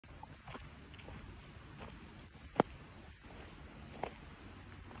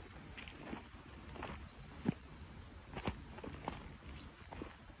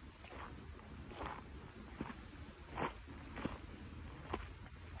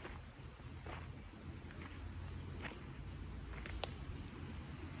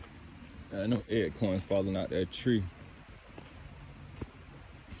I know acorns falling out that tree.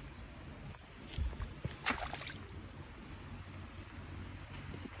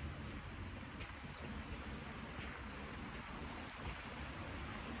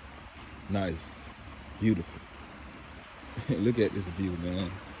 Nice. Beautiful. Look at this view, man.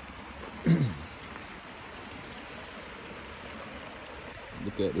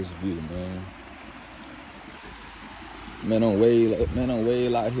 Look at this view, man. Man, I'm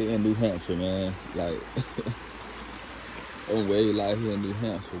way out here in New Hampshire, man. Like, I'm way out here in New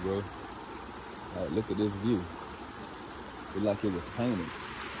Hampshire, bro. Like, look at this view. It's like it was painted.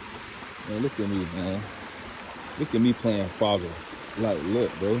 Man, look at me, man. Look at me playing Frogger. Like,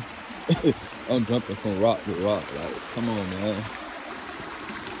 look, bro. I'm jumping from rock to rock. Like, come on, man.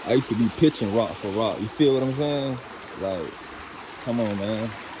 I used to be pitching rock for rock. You feel what I'm saying? Like, come on, man.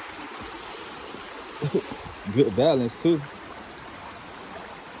 Good balance, too.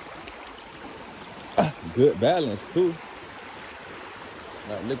 Good balance, too.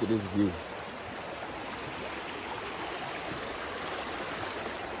 Like, look at this view.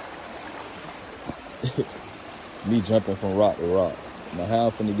 Me jumping from rock to rock. Now, how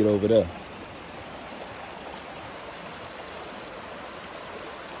I'm finna get over there?